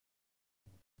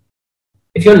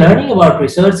If you're learning about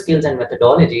research skills and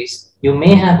methodologies, you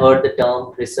may have heard the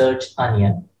term research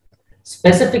onion.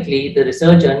 Specifically, the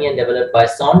research onion developed by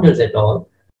Saunders et al.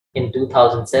 In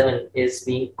 2007 is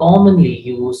being commonly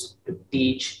used to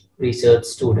teach research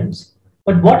students.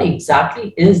 But what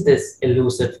exactly is this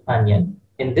elusive onion?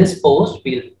 In this post,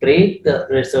 we'll break the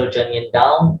research onion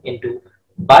down into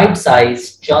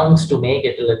bite-sized chunks to make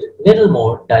it a little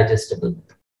more digestible.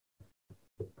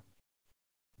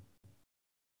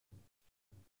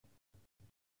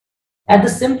 At the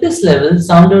simplest level,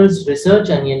 Saunders' research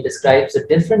onion describes the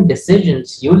different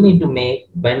decisions you'll need to make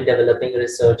when developing a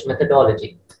research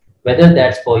methodology, whether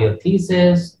that's for your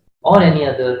thesis or any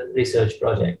other research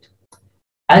project.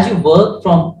 As you work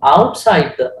from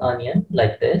outside the onion,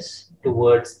 like this,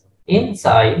 towards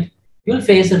inside, you'll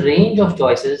face a range of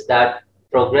choices that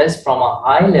progress from a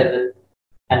high level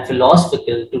and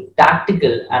philosophical to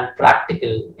tactical and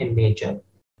practical in nature.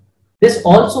 This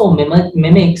also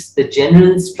mimics the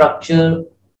general structure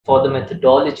for the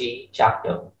methodology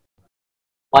chapter.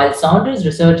 While Saunders'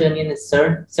 research onion is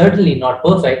certainly not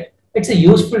perfect, it's a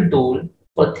useful tool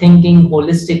for thinking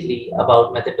holistically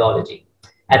about methodology.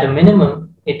 At a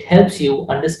minimum, it helps you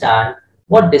understand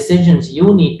what decisions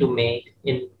you need to make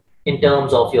in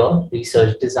terms of your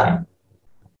research design.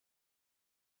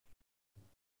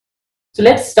 So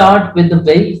let's start with the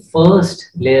very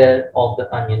first layer of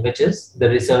the onion, which is the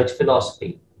research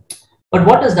philosophy. But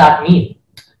what does that mean?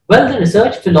 Well, the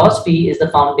research philosophy is the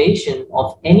foundation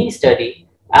of any study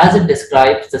as it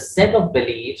describes the set of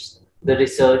beliefs the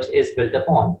research is built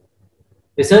upon.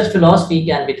 Research philosophy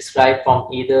can be described from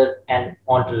either an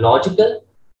ontological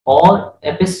or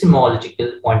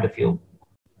epistemological point of view.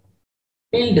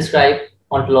 We'll describe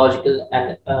ontological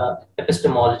and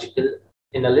epistemological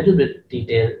in a little bit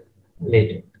detail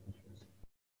later.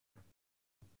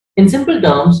 In simple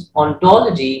terms,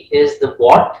 ontology is the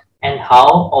what and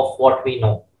how of what we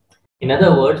know. In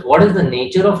other words, what is the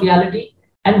nature of reality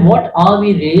and what are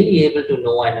we really able to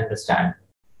know and understand?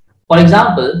 For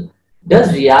example,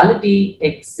 does reality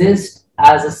exist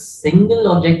as a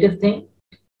single objective thing,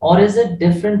 or is it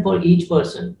different for each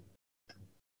person?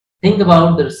 Think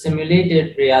about the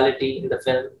simulated reality in the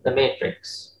film The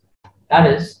Matrix. That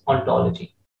is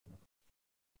ontology.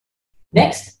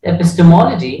 Next,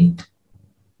 epistemology.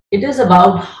 It is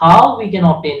about how we can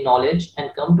obtain knowledge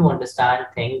and come to understand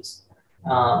things.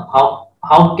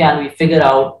 How can we figure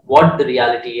out what the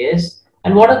reality is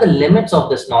and what are the limits of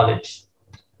this knowledge?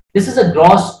 This is a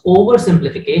gross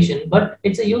oversimplification, but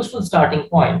it's a useful starting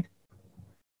point.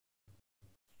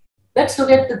 Let's look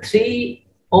at the three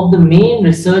of the main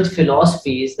research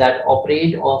philosophies that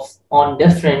operate on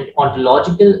different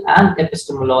ontological and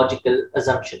epistemological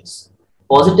assumptions: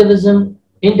 positivism,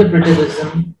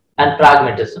 interpretivism, and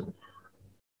pragmatism.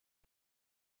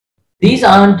 These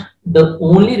aren't the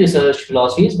only research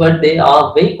philosophies, but they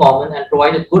are very common and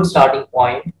provide a good starting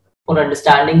point for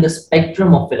understanding the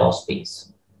spectrum of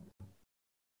philosophies.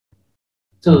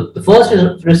 So the first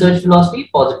research philosophy,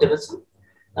 positivism.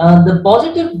 The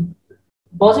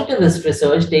positivist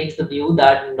research takes the view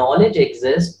that knowledge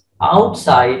exists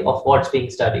outside of what's being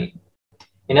studied.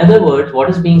 In other words, what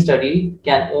is being studied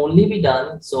can only be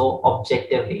done so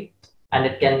objectively, and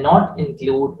it cannot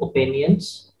include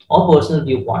opinions or personal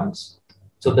viewpoints.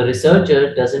 So the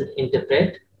researcher doesn't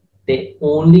interpret, they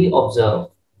only observe.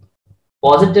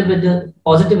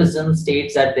 Positivism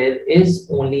states that there is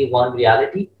only one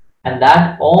reality and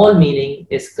that all meaning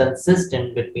is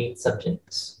consistent between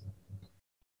subjects.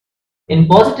 In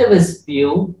positivist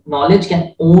view, knowledge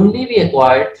can only be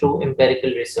acquired through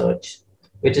empirical research,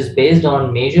 which is based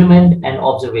on measurement and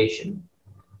observation.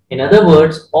 In other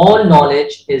words, all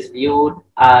knowledge is viewed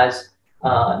as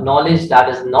knowledge that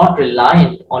is not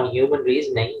reliant on human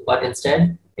reasoning, but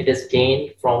instead it is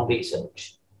gained from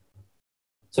research.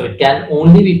 So it can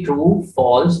only be true,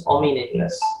 false, or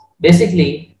meaningless.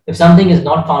 Basically, if something is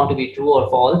not found to be true or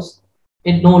false,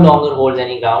 it no longer holds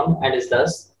any ground and is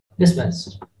thus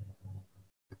dismissed.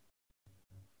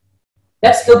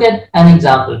 Let's look at an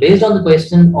example based on the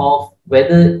question of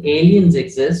whether aliens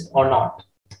exist or not.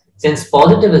 Since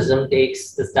positivism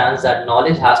takes the stance that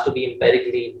knowledge has to be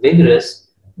empirically vigorous,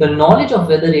 the knowledge of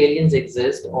whether aliens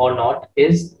exist or not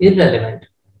is irrelevant.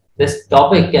 This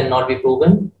topic cannot be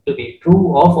proven to be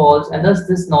true or false, and thus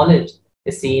this knowledge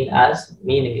is seen as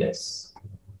meaningless.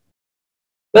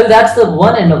 Well, that's the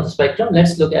one end of the spectrum.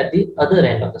 Let's look at the other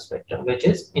end of the spectrum, which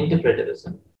is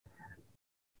interpretivism.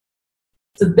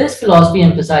 So this philosophy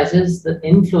emphasizes the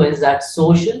influence that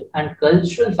social and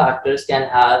cultural factors can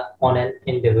have on an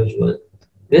individual.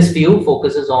 This view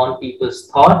focuses on people's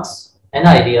thoughts and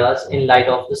ideas in light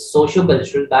of the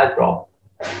socio-cultural backdrop.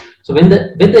 So with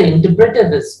the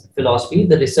interpretivist philosophy,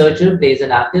 the researcher plays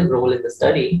an active role in the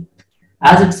study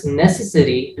as it's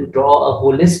necessary to draw a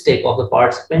holistic of the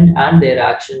participant and their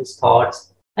actions,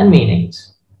 thoughts, and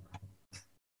meanings.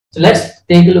 So let's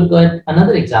take a look at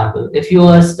another example. If you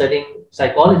are studying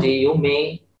psychology, you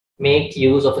may make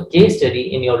use of a case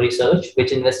study in your research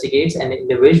which investigates an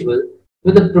individual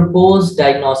with a proposed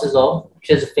diagnosis of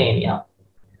schizophrenia.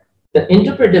 The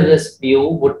interpretivist view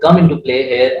would come into play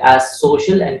here as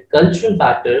social and cultural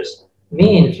factors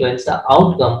may influence the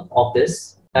outcome of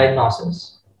this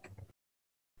diagnosis.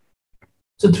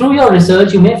 So through your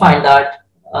research, you may find that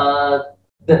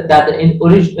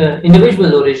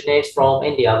individual originates from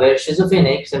India, where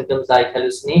schizophrenic symptoms like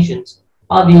hallucinations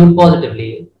are viewed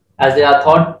positively, as they are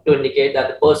thought to indicate that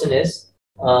the person is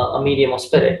a medium of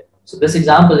spirit. So this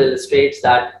example illustrates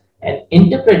that an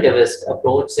interpretivist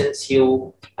approach, since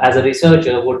you as a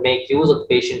researcher would make use of the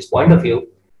patient's point of view,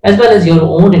 as well as your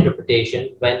own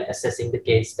interpretation when assessing the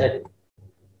case study.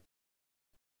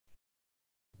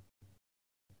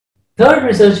 Third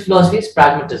research philosophy is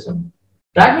pragmatism.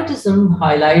 Pragmatism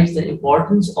highlights the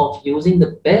importance of using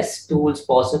the best tools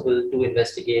possible to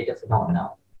investigate a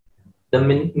phenomenon. The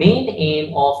main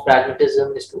aim of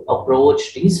pragmatism is to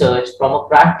approach research from a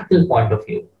practical point of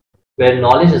view, where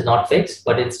knowledge is not fixed,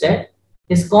 but instead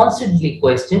is constantly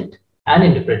questioned and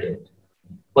interpreted.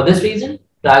 For this reason,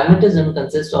 pragmatism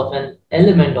consists of an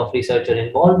element of researcher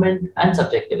involvement and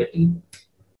subjectivity,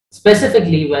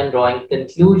 specifically when drawing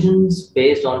conclusions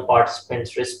based on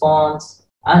participants' response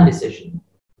and decision.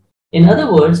 In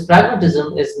other words,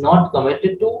 pragmatism is not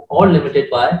committed to or limited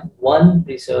by one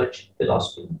research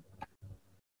philosophy.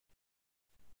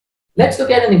 Let's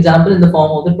look at an example in the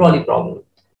form of the trolley problem,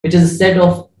 which is a set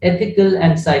of ethical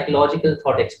and psychological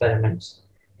thought experiments.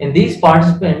 In these,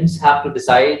 participants have to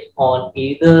decide on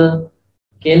either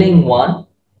killing one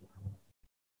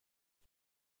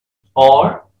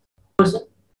or person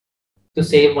to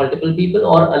save multiple people,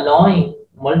 or allowing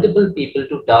multiple people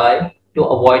to die to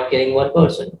avoid killing one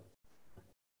person.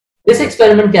 This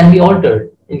experiment can be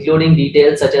altered, including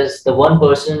details such as the one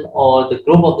person or the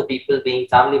group of the people being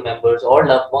family members or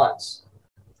loved ones.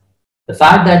 The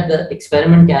fact that the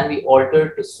experiment can be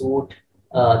altered to suit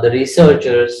the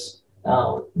researchers'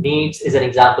 needs is an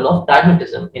example of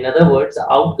pragmatism. In other words,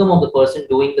 the outcome of the person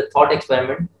doing the thought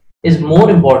experiment is more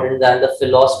important than the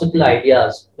philosophical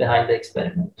ideas behind the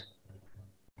experiment.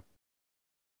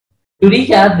 To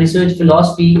recap, research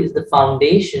philosophy is the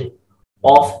foundation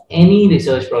of any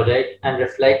research project and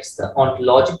reflects the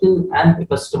ontological and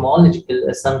epistemological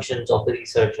assumptions of the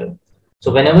researcher.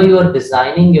 So whenever you are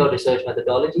designing your research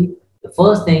methodology, the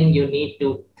first thing you need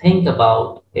to think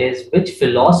about is which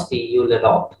philosophy you'll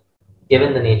adopt,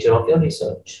 given the nature of your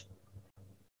research.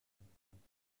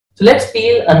 So let's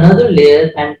peel another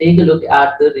layer and take a look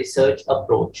at the research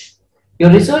approach.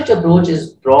 Your research approach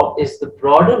is the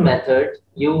broader method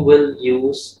you will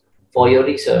use for your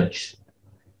research.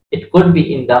 It could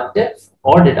be inductive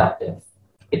or deductive.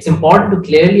 It's important to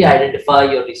clearly identify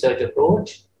your research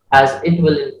approach, as it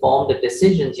will inform the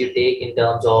decisions you take in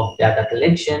terms of data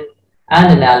collection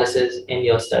and analysis in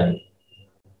your study.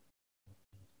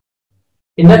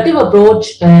 Inductive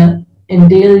approach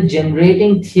entail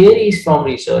generating theories from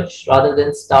research rather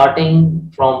than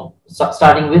starting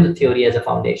with a theory as a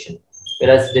foundation,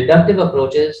 whereas deductive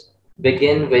approaches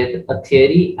begin with a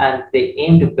theory and they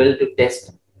aim to build to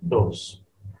test those.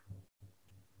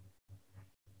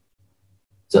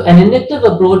 So an inductive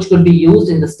approach could be used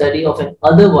in the study of an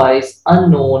otherwise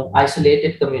unknown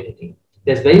isolated community.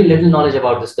 There's very little knowledge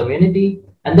about this community,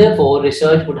 and therefore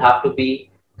research would have to be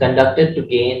conducted to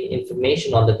gain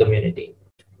information on the community,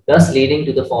 thus leading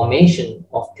to the formation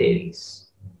of theories.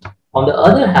 On the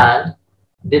other hand,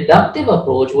 deductive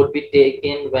approach would be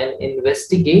taken when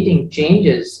investigating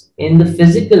changes in the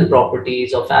physical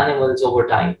properties of animals over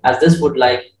time, as this would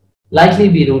likely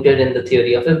be rooted in the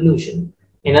theory of evolution.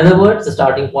 In other words, the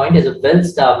starting point is a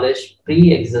well-established,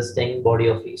 pre-existing body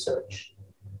of research.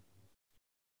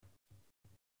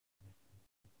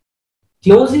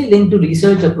 Closely linked to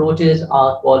research approaches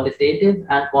are qualitative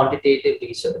and quantitative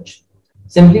research.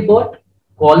 Simply put,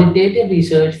 qualitative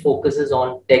research focuses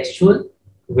on textual,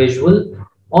 visual,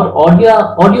 or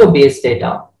audio-based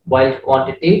data, while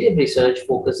quantitative research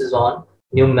focuses on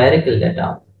numerical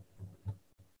data.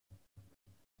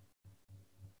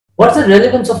 What's the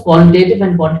relevance of qualitative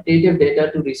and quantitative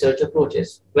data to research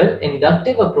approaches? Well,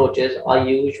 inductive approaches are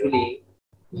usually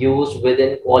used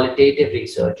within qualitative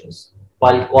researches,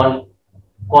 while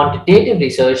quantitative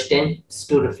research tends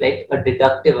to reflect a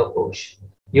deductive approach,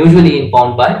 usually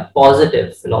informed by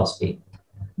positive philosophy.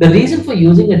 The reason for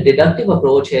using a deductive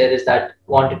approach here is that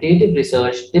quantitative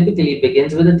research typically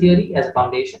begins with a theory as a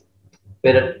foundation,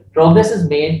 where progress is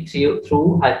made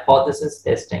through hypothesis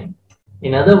testing.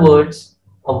 In other words,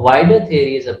 a wider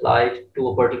theory is applied to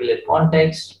a particular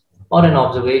context or an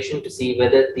observation to see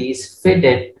whether these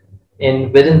fit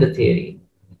in within the theory.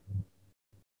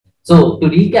 So to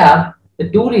recap,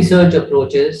 the two research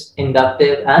approaches,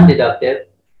 inductive and deductive,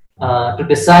 to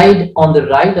decide on the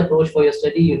right approach for your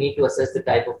study, you need to assess the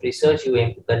type of research you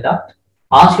aim to conduct.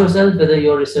 Ask yourself whether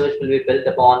your research will be built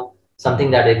upon something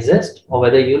that exists or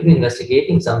whether you'll be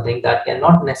investigating something that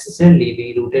cannot necessarily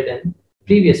be rooted in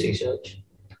previous research.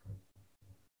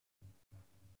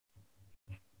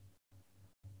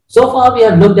 So far, we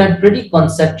have looked at pretty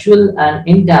conceptual and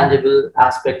intangible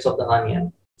aspects of the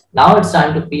onion. Now it's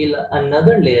time to peel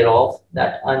another layer of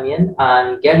that onion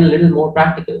and get a little more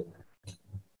practical.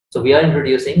 So we are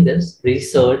introducing this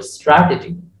research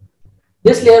strategy.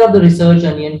 This layer of the research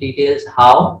onion details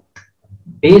how,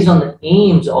 based on the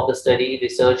aims of the study,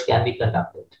 research can be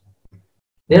conducted.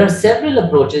 There are several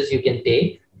approaches you can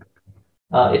take.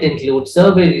 It includes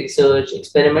survey research,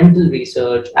 experimental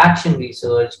research, action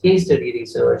research, case study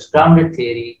research, grounded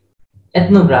theory,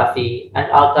 ethnography,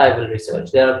 and archival research.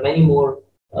 There are many more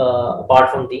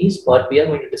apart from these, but we are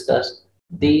going to discuss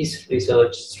these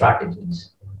research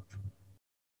strategies.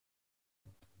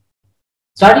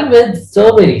 Starting with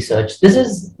survey research, this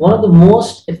is one of the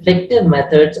most effective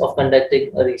methods of conducting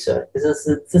a research. This is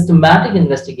a systematic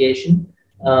investigation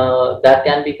that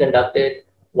can be conducted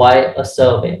via a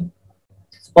survey.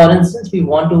 For instance, we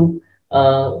want to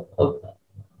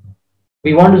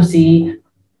see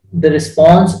the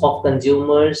response of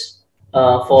consumers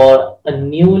for a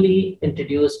newly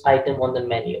introduced item on the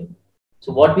menu.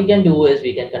 So what we can do is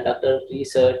we can conduct a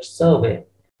research survey.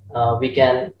 We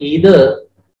can either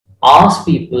ask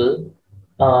people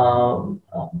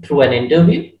through an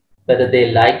interview whether they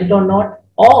liked it or not,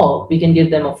 or we can give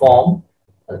them a form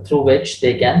through which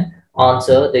they can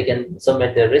answer, they can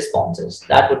submit their responses.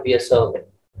 That would be a survey.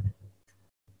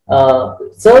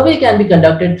 Survey can be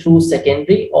conducted through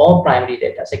secondary or primary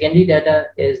data. Secondary data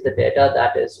is the data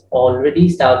that is already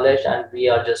established and we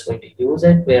are just going to use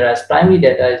it, whereas primary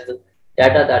data is the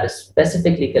data that is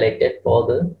specifically collected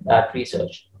for that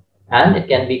research. And it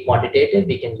can be quantitative.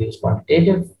 We can use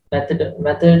quantitative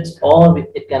methods, or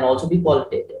it can also be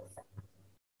qualitative.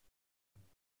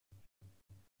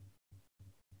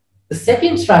 The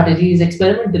second strategy is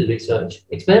experimental research.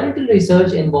 Experimental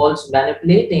research involves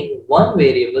manipulating one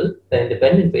variable, the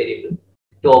independent variable,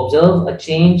 to observe a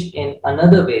change in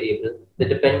another variable, the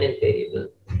dependent variable.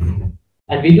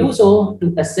 And we do so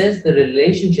to assess the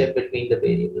relationship between the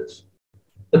variables.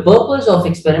 The purpose of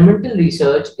experimental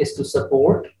research is to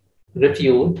support,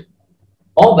 refute,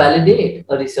 or validate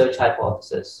a research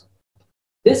hypothesis.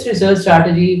 This research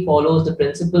strategy follows the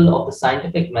principle of the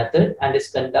scientific method and is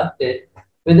conducted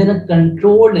within a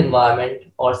controlled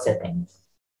environment or setting.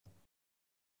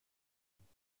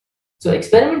 So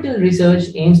experimental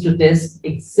research aims to test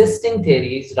existing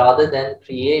theories rather than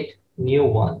create new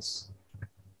ones.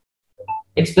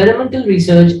 Experimental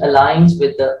research aligns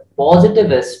with the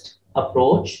positivist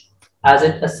approach, as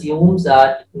it assumes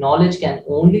that knowledge can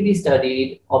only be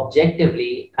studied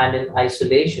objectively and in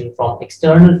isolation from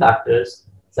external factors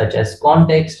such as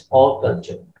context or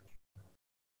culture.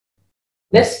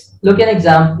 Let's look at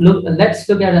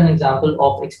an example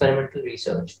of experimental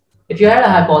research. If you had a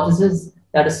hypothesis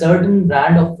that a certain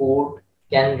brand of food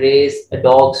can raise a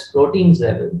dog's protein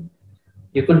level,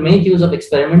 you could make use of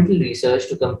experimental research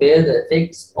to compare the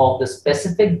effects of the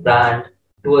specific brand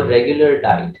to a regular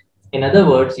diet. In other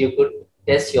words, you could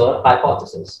test your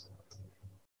hypothesis.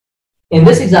 In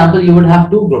this example, you would have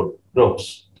two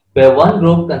groups, where one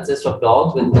group consists of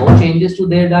dogs with no changes to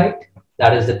their diet,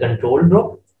 that is the control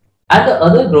group, and the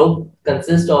other group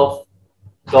consists of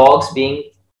dogs being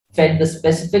fed the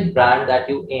specific brand that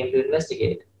you aim to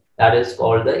investigate, that is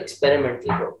called the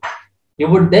experimental group. You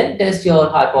would then test your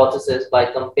hypothesis by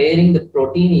comparing the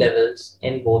protein levels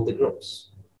in both the groups.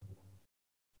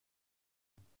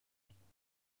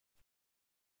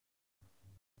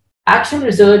 Action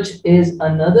research is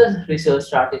another research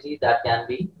strategy that can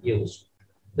be used.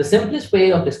 The simplest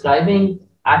way of describing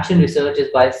action research is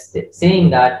by saying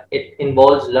that it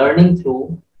involves learning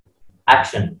through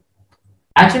action.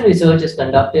 Action research is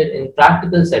conducted in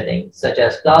practical settings such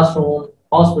as classroom,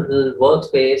 hospital,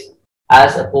 workspace,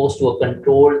 as opposed to a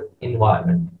controlled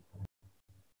environment.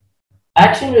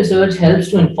 Action research helps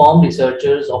to inform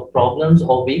researchers of problems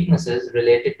or weaknesses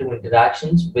related to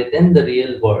interactions within the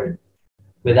real world.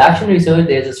 With action research,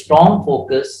 there is a strong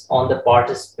focus on the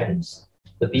participants,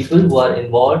 the people who are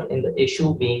involved in the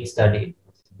issue being studied.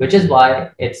 which is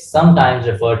why it's sometimes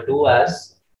referred to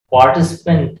as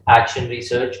participant action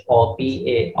research or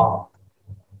PAR.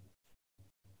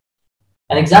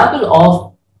 An example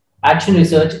of action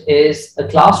research is a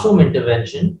classroom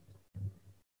intervention.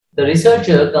 The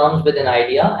researcher comes with an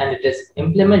idea and it is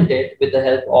implemented with the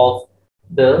help of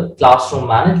the classroom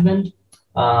management,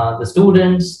 the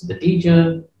students, the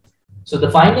teacher. So the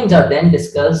findings are then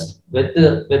discussed with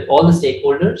all the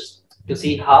stakeholders to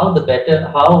see how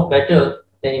better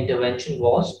the intervention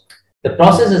was. The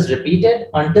process is repeated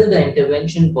until the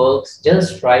intervention works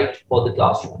just right for the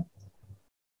classroom.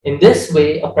 In this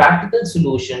way, a practical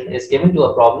solution is given to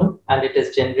a problem and it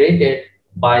is generated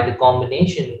by the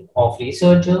combination of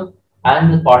researcher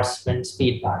and the participants'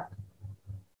 feedback.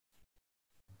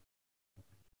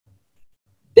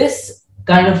 This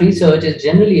kind of research is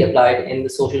generally applied in the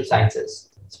social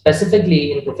sciences,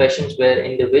 specifically in professions where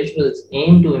individuals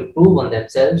aim to improve on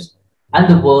themselves and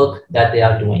the work that they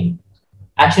are doing.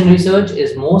 Action research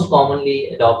is most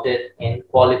commonly adopted in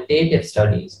qualitative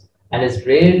studies and is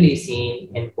rarely seen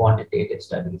in quantitative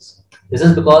studies. This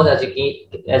is because, as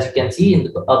you can see in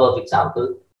the above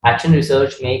example, action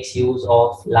research makes use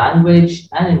of language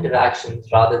and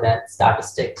interactions rather than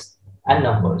statistics and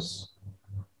numbers.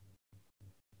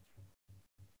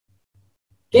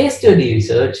 Case study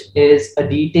research is a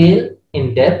detailed,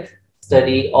 in-depth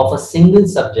study of a single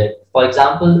subject, for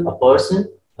example, a person,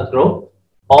 a group,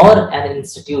 or an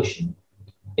institution.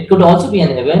 It could also be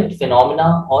an event,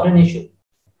 phenomena, or an issue.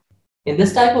 In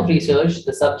this type of research,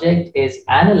 the subject is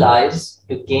analyzed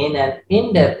to gain an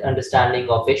in-depth understanding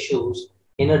of issues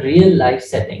in a real-life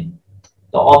setting.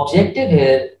 The objective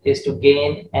here is to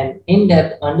gain an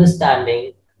in-depth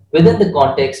understanding within the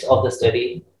context of the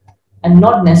study and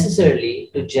not necessarily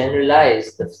to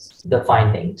generalize the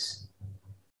findings.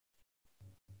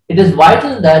 It is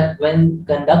vital that when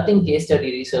conducting case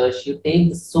study research, you take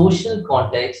the social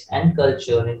context and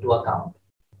culture into account,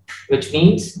 which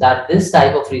means that this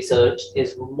type of research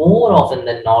is more often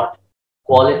than not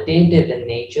qualitative in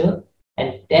nature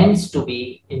and tends to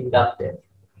be inductive.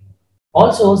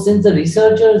 Also, since the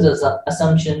researcher's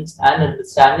assumptions and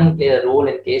understanding play a role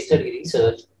in case study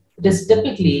research, it is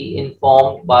typically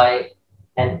informed by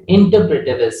an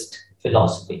interpretivist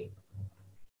philosophy.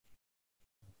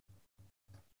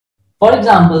 For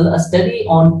example, a study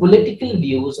on political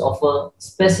views of a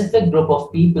specific group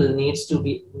of people needs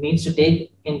to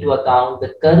take into account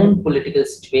the current political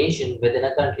situation within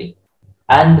a country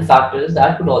and the factors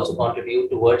that could also contribute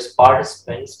towards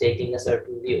participants taking a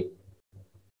certain view.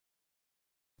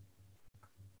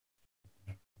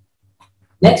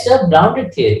 Next up,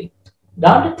 grounded theory.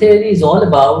 Grounded theory is all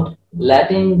about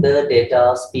letting the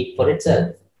data speak for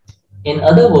itself. In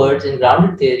other words, in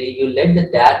grounded theory, you let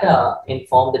the data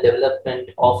inform the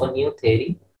development of a new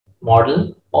theory,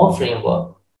 model, or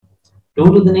framework.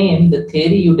 True to the name, the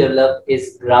theory you develop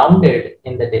is grounded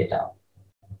in the data.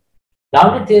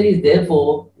 Grounded theory is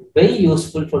therefore very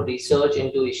useful for research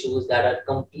into issues that are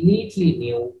completely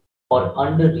new or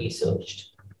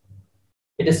under-researched.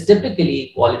 It is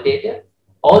typically qualitative,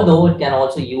 although it can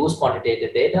also use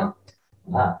quantitative data,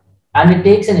 and it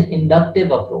takes an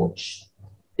inductive approach.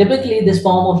 Typically, this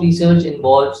form of research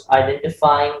involves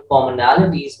identifying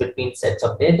commonalities between sets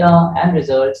of data and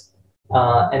results,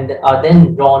 and are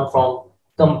then drawn from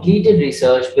completed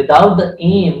research without the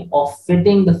aim of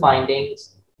fitting the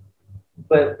findings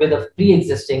with a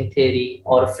pre-existing theory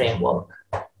or a framework.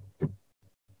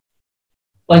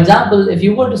 For example, if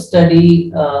you were to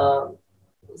study the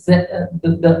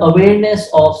awareness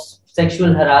of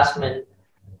sexual harassment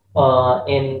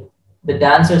in the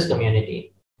dancers community,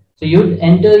 so you'd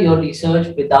enter your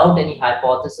research without any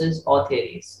hypothesis or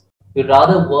theories. You'd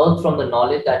rather work from the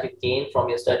knowledge that you gain from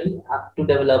your study to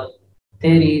develop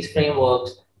theories,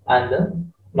 frameworks, and the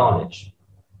knowledge.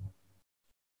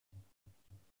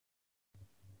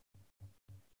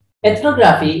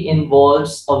 Ethnography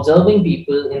involves observing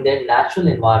people in their natural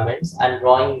environments and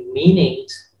drawing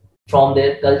meanings from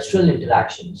their cultural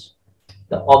interactions.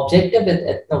 The objective with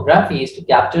ethnography is to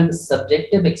capture the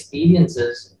subjective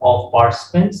experiences of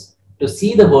participants to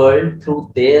see the world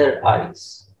through their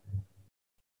eyes.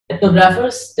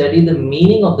 Ethnographers study the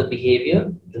meaning of the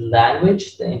behavior, the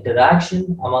language, the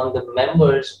interaction among the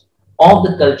members of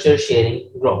the culture sharing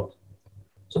group.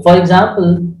 So, for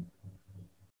example,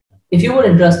 if you were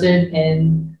interested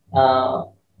in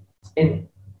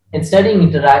studying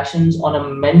interactions on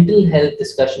a mental health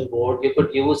discussion board, you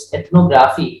could use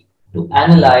ethnography to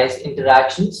analyze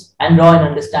interactions and draw an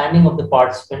understanding of the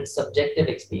participants' subjective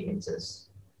experiences.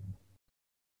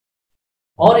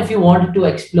 Or if you wanted to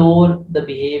explore the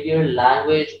behavior,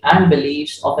 language, and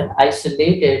beliefs of an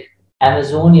isolated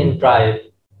Amazonian tribe,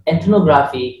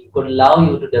 ethnography could allow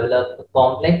you to develop a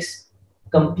complex,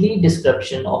 complete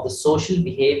description of the social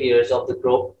behaviors of the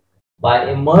group by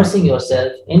immersing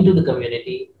yourself into the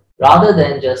community rather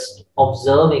than just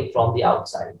observing from the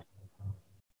outside.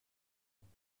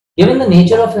 Given the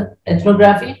nature of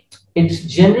ethnography, it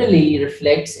generally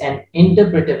reflects an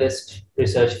interpretivist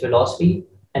research philosophy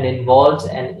and involves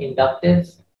an inductive,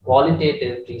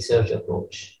 qualitative research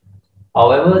approach.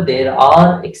 However, there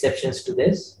are exceptions to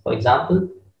this. For example,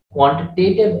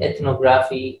 quantitative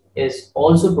ethnography is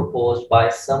also proposed by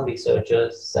some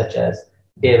researchers, such as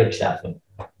David Schaffer.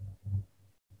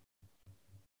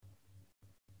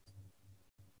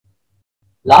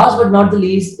 Last but not the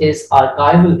least is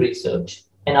archival research.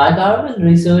 An archival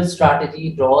research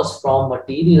strategy draws from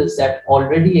materials that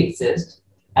already exist,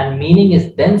 and meaning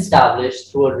is then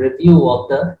established through a review of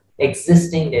the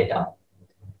existing data.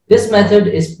 This method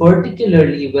is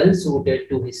particularly well suited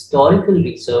to historical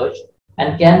research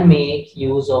and can make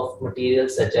use of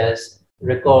materials such as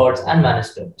records and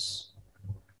manuscripts.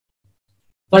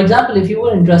 For example, if you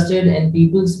were interested in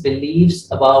people's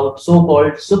beliefs about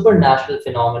so-called supernatural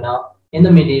phenomena in the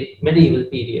medieval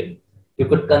period, you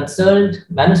could consult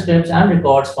manuscripts and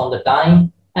records from the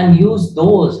time and use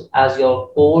those as your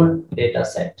core data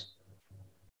set.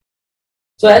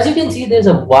 So as you can see, there's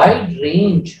a wide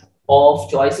range of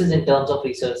choices in terms of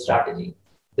research strategy.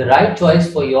 The right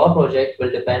choice for your project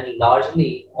will depend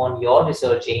largely on your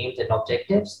research aims and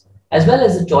objectives, as well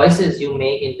as the choices you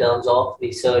make in terms of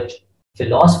research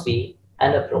philosophy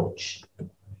and approach.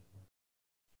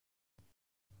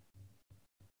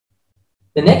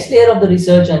 The next layer of the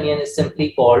research onion is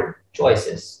simply called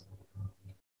choices.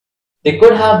 They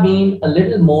could have been a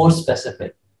little more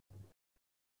specific.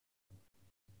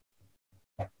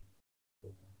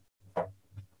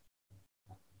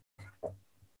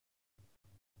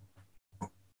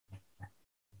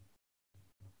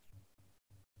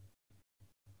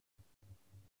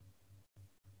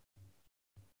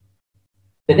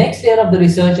 The next layer of the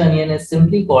research onion is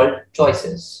simply called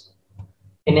choices.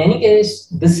 In any case,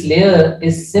 this layer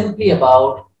is simply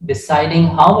about deciding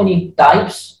how many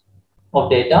types of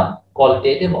data,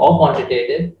 qualitative or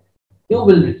quantitative, you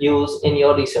will use in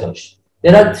your research.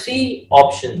 There are three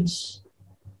options: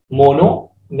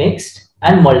 mono, mixed,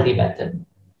 and multi-method.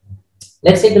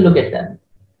 Let's take a look at them.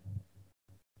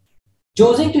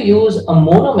 Choosing to use a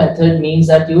mono method means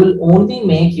that you will only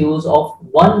make use of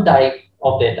one type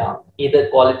of data, either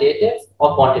qualitative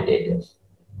or quantitative.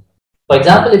 For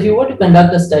example, if you were to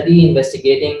conduct a study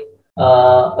investigating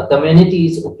a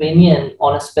community's opinion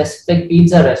on a specific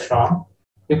pizza restaurant,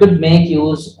 you could make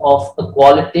use of a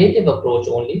qualitative approach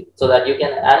only so that you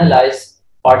can analyze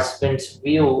participants'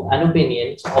 view and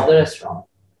opinions of the restaurant.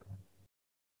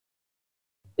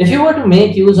 If you were to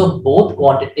make use of both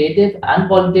quantitative and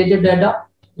qualitative data,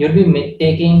 you'd be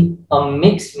taking a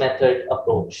mixed method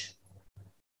approach.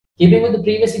 Keeping with the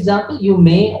previous example, you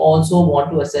may also want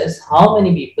to assess how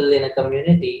many people in a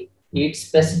community eat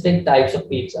specific types of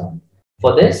pizza.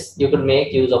 For this, you could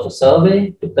make use of a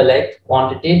survey to collect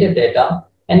quantitative data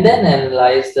and then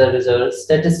analyze the results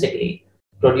statistically,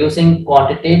 producing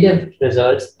quantitative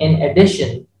results in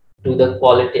addition to the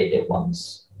qualitative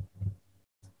ones.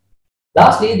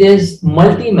 Lastly, there's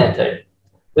multi-method.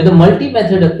 With a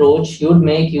multi-method approach, you'd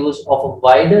make use of a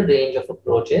wider range of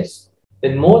approaches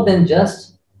with more than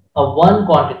just a one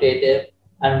quantitative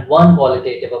and one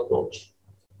qualitative approach.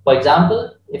 For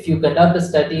example, if you conduct a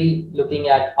study looking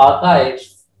at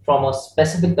archives from a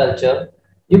specific culture,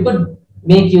 you could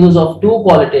make use of two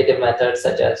qualitative methods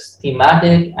such as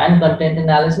thematic and content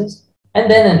analysis,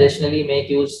 and then additionally make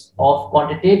use of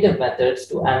quantitative methods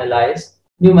to analyze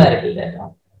numerical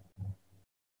data.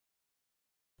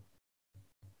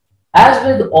 As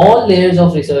with all layers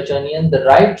of research onion, the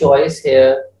right choice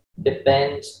here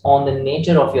depends on the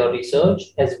nature of your research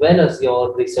as well as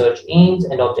your research aims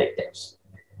and objectives.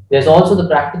 There's also the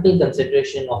practical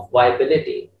consideration of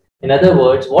viability. In other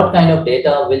words, what kind of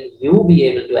data will you be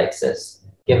able to access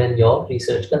given your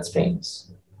research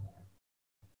constraints?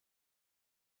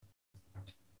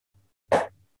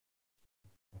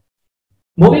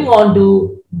 Moving on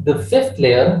to the fifth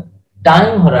layer,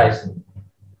 time horizon.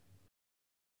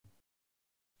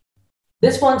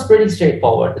 This one's pretty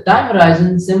straightforward. The time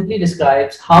horizon simply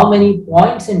describes how many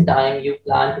points in time you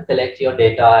plan to collect your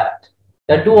data at.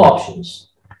 There are two options.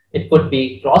 It could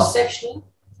be cross-sectional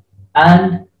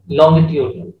and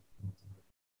longitudinal.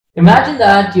 Imagine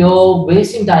that you're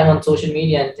wasting time on social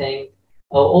media and think,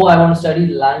 oh, I want to study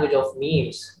the language of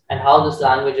memes and how this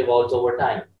language evolves over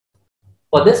time.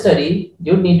 For this study,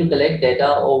 you'd need to collect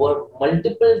data over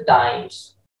multiple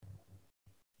times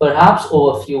perhaps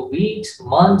over a few weeks,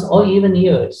 months, or even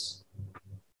years.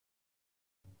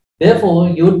 Therefore,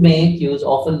 you'd make use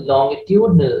of a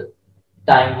longitudinal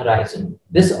time horizon.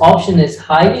 This option is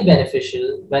highly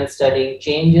beneficial when studying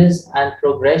changes and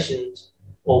progressions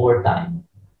over time.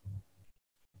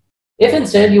 If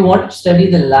instead you want to study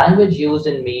the language used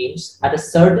in memes at a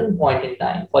certain point in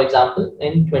time, for example,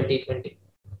 in 2020,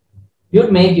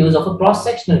 you'd make use of a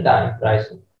cross-sectional time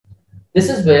horizon. This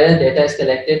is where data is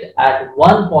collected at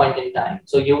one point in time.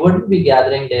 So you wouldn't be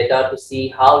gathering data to see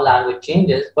how language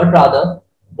changes, but rather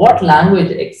what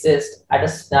language exists at a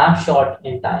snapshot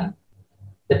in time.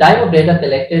 The type of data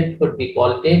collected could be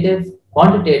qualitative,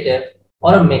 quantitative,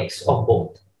 or a mix of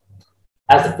both,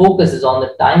 as the focus is on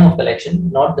the time of collection,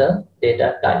 not the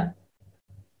data type.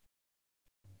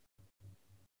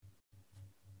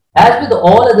 As with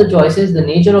all other choices, the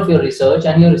nature of your research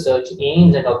and your research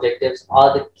aims and objectives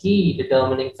are the key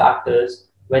determining factors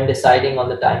when deciding on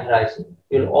the time horizon.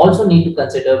 You'll also need to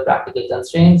consider practical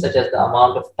constraints such as the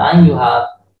amount of time you have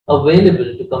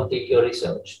available to complete your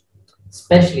research,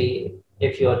 especially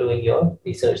if you are doing your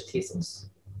research thesis.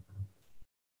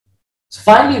 So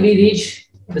finally, we reach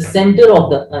the center of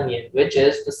the onion, which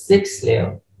is the sixth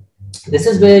layer. This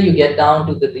is where you get down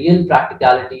to the real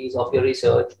practicalities of your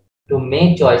research to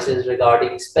make choices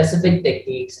regarding specific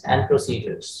techniques and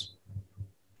procedures.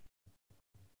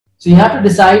 So you have to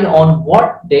decide on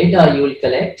what data you will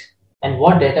collect and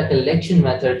what data collection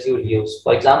methods you will use.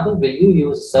 For example, will you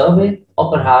use survey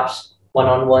or perhaps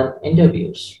one-on-one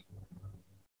interviews?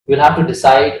 You'll have to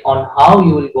decide on how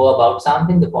you will go about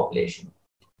sampling the population.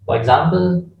 For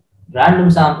example, random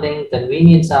sampling,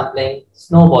 convenient sampling,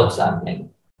 snowball sampling.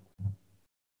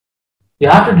 You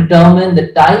have to determine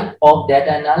the type of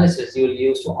data analysis you will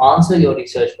use to answer your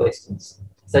research questions,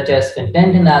 such as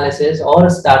content analysis or a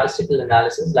statistical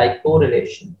analysis like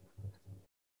correlation.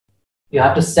 You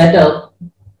have to set up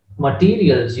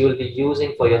materials you will be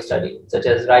using for your study, such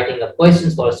as writing up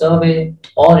questions for a survey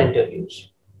or interviews.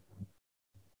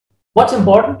 What's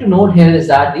important to note here is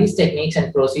that these techniques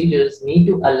and procedures need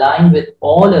to align with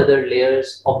all other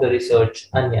layers of the research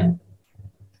onion.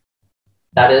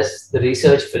 That is the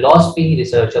research philosophy,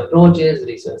 research approaches,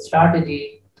 research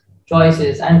strategy,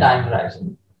 choices, and time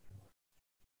horizon.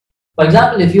 For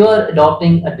example, if you are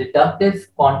adopting a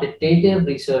deductive quantitative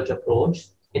research approach,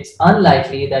 it's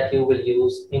unlikely that you will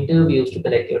use interviews to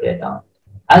collect your data,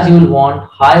 as you will want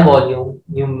high volume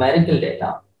numerical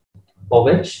data, for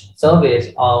which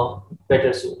surveys are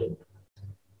better suited.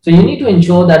 So you need to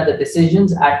ensure that the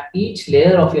decisions at each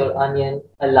layer of your onion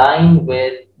align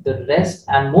with the rest,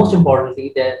 and most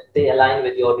importantly, that they align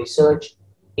with your research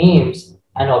aims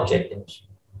and objectives.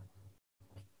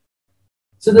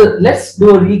 So let's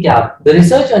do a recap. The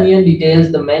research onion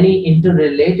details the many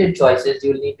interrelated choices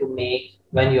you'll need to make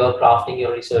when you are crafting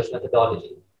your research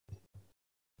methodology.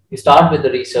 You start with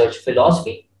the research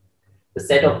philosophy, the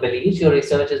set of beliefs your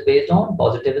research is based on: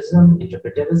 positivism,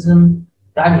 interpretivism,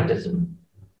 pragmatism.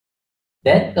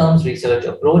 Then comes research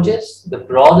approaches, the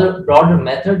broader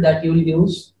method that you will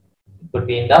use. It could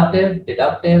be inductive,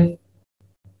 deductive.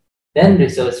 Then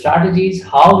research strategies,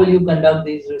 how will you conduct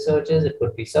these researches? It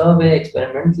could be survey,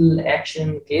 experimental,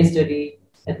 action, case study,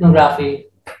 ethnography.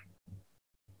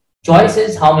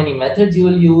 Choices, how many methods you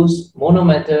will use: mono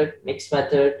method, mixed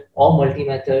method, or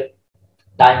multi-method.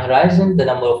 Time horizon, the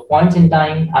number of points in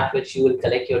time at which you will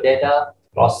collect your data,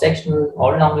 cross-sectional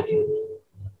or longitudinal.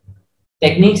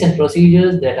 Techniques and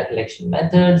procedures, data collection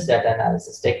methods, data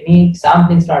analysis techniques,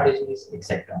 sampling strategies,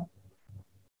 etc.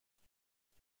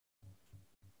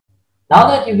 Now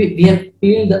that we have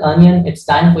peeled the onion, it's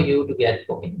time for you to get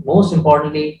cooking. Most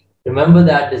importantly, remember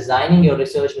that designing your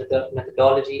research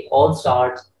methodology all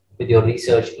starts with your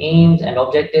research aims and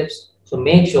objectives. So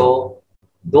make sure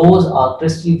those are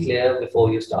crystal clear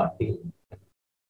before you start peeling.